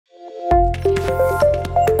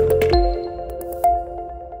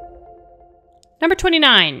Number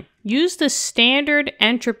 29, use the standard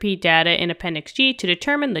entropy data in Appendix G to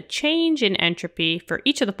determine the change in entropy for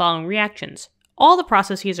each of the following reactions. All the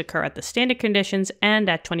processes occur at the standard conditions and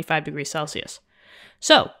at 25 degrees Celsius.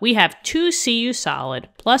 So we have 2Cu solid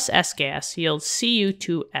plus S gas yields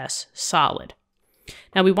Cu2S solid.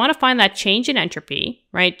 Now we want to find that change in entropy,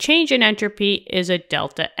 right? Change in entropy is a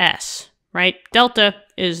delta S, right? Delta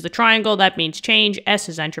is the triangle, that means change, S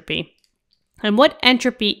is entropy. And what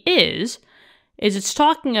entropy is it's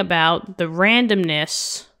talking about the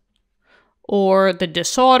randomness or the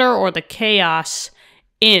disorder or the chaos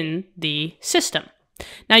in the system.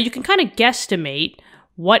 Now you can kind of guesstimate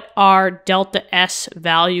what our delta S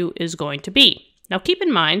value is going to be. Now keep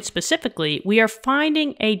in mind, specifically, we are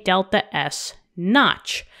finding a delta S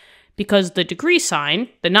notch because the degree sign,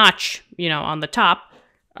 the notch, on the top,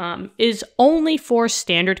 is only for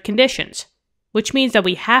standard conditions, which means that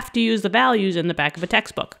we have to use the values in the back of a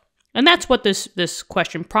textbook. And that's what this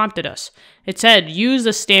question prompted us. It said, use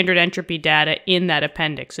the standard entropy data in that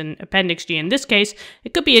appendix. In Appendix G, in this case,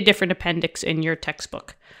 it could be a different appendix in your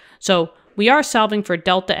textbook. So we are solving for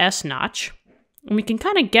delta S notch, and we can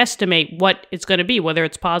kind of guesstimate what it's going to be, whether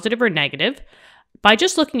it's positive or negative, by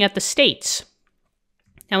just looking at the states.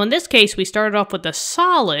 Now in this case, we started off with a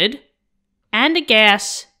solid and a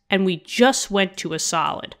gas, and we just went to a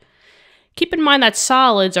solid. Keep in mind that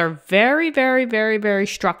solids are very, very, very, very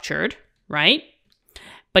structured, right?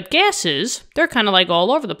 But gases, they're kind of like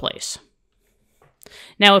all over the place.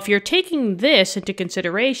 Now, if you're taking this into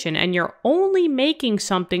consideration and you're only making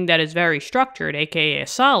something that is very structured, aka a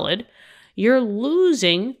solid, you're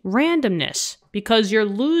losing randomness because you're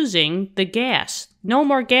losing the gas. No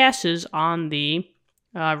more gases on the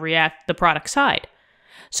product side.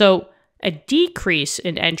 So a decrease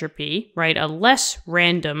in entropy, right, a less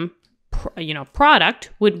random product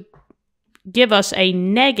would give us a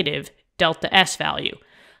negative delta S value.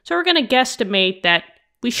 So we're going to guesstimate that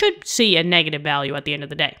we should see a negative value at the end of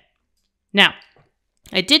the day. Now,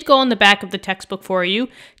 I did go in the back of the textbook for you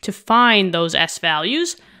to find those S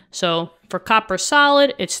values. So for copper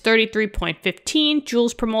solid, it's 33.15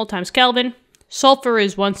 joules per mole times Kelvin. Sulfur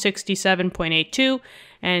is 167.82,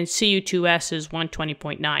 and Cu2S is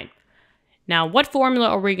 120.9. Now, what formula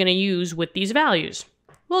are we going to use with these values?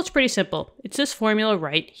 Well, it's pretty simple. It's this formula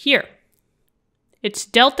right here. It's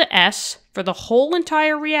delta S for the whole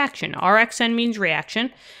entire reaction. RxN means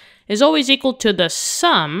reaction, is always equal to the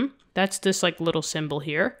sum. That's this like little symbol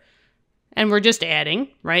here. And we're just adding,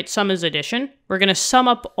 right? Sum is addition. We're going to sum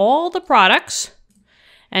up all the products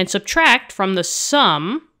and subtract from the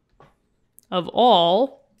sum of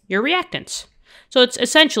all your reactants. So it's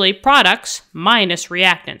essentially products minus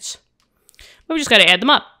reactants. But we just got to add them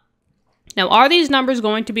up. Now, are these numbers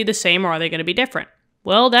going to be the same or are they going to be different?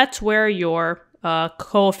 Well, that's where your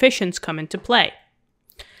coefficients come into play.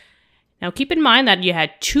 Now, keep in mind that you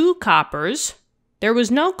had 2 coppers. There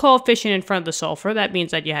was no coefficient in front of the sulfur. That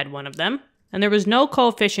means that you had one of them. And there was no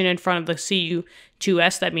coefficient in front of the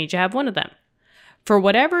Cu2S. That means you have one of them. For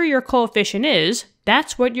whatever your coefficient is,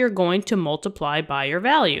 that's what you're going to multiply by your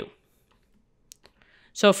value.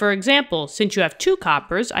 So for example, since you have 2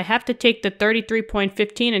 coppers, I have to take the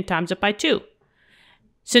 33.15 and times it by 2.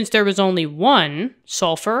 Since there was only 1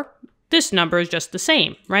 sulfur, this number is just the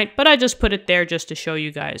same, right? But I just put it there just to show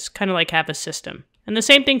you guys, kind of like have a system. And the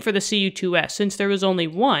same thing for the Cu2S. Since there was only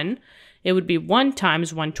 1, it would be 1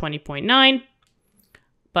 times 120.9,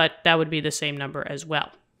 but that would be the same number as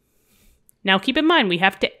well. Now keep in mind, we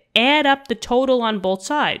have to add up the total on both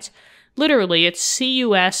sides. Literally, it's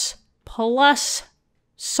Cus plus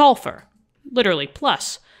sulfur, literally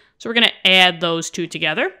plus. So we're going to add those two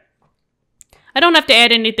together. I don't have to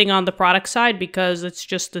add anything on the product side because it's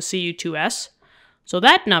just the Cu2S. So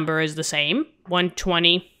that number is the same,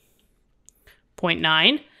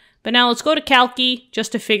 120.9. But now let's go to Calci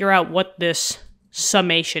just to figure out what this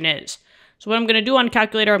summation is. So what I'm going to do on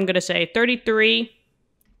calculator, I'm going to say 33.15.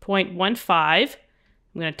 I'm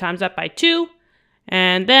going to times that by 2.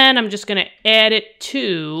 And then I'm just going to add it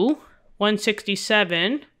to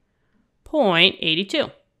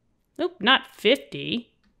 167.82. Nope, not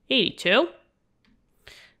 50, 82.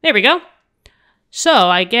 There we go. So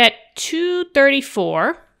I get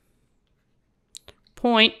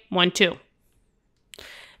 234.12.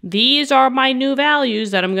 These are my new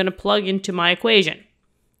values that I'm going to plug into my equation.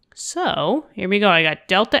 So here we go. I got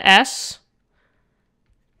delta S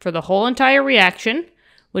for the whole entire reaction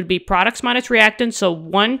would be products minus reactants. So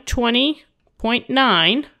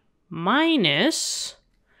 120.9 minus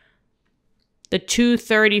the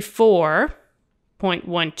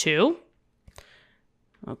 234.12.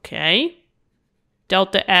 Okay.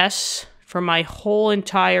 Delta S for my whole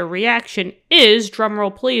entire reaction is,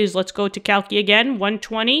 drumroll please, let's go to Calci again,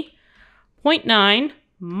 120.9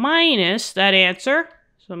 minus that answer.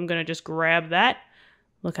 So I'm going to just grab that.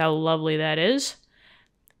 Look how lovely that is.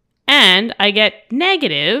 And I get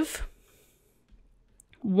negative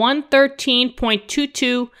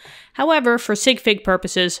 113.22. However, for sig fig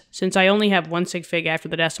purposes, since I only have one sig fig after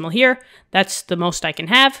the decimal here, that's the most I can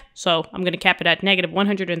have. So I'm going to cap it at negative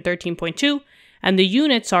 113.2. And the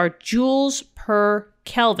units are joules per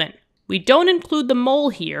Kelvin. We don't include the mole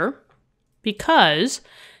here because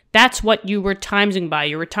that's what you were timesing by.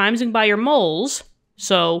 You were timesing by your moles,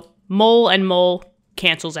 so mole and mole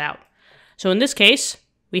cancels out. So in this case,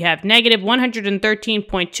 we have negative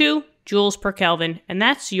 113.2 joules per Kelvin, and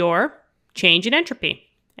that's your change in entropy.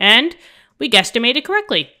 And we guesstimated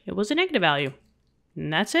correctly. It was a negative value.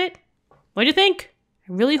 And that's it. What do you think?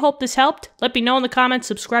 I really hope this helped. Let me know in the comments,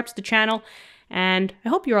 subscribe to the channel, and I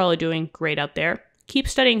hope you all are doing great out there. Keep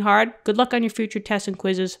studying hard. Good luck on your future tests and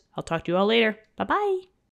quizzes. I'll talk to you all later. Bye-bye.